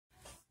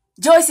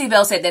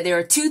JoyBell said that there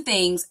are two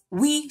things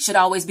we should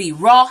always be: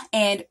 raw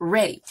and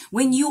ready.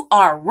 When you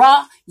are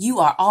raw, you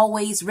are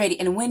always ready.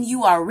 And when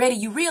you are ready,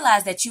 you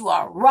realize that you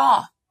are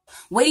raw.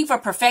 Waiting for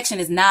perfection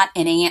is not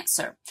an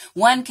answer.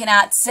 One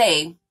cannot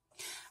say,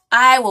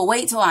 I will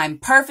wait till I'm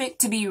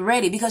perfect to be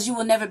ready, because you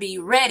will never be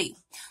ready.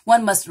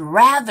 One must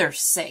rather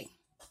say,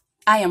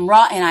 I am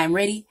raw and I'm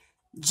ready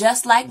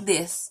just like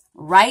this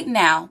right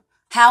now,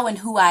 how and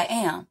who I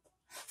am.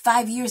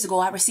 5 years ago,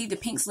 I received a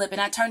pink slip and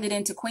I turned it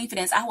into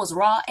Queenfidence. I was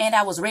raw and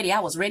I was ready. I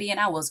was ready and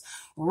I was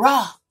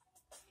raw.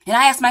 And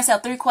I asked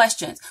myself 3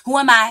 questions. Who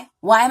am I?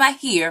 Why am I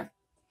here?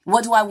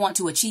 What do I want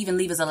to achieve and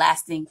leave as a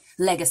lasting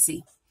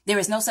legacy? There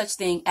is no such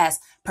thing as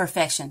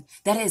perfection.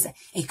 That is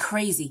a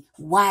crazy,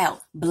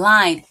 wild,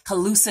 blind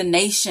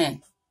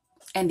hallucination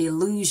and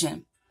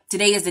illusion.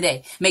 Today is the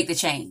day. Make the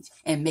change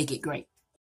and make it great.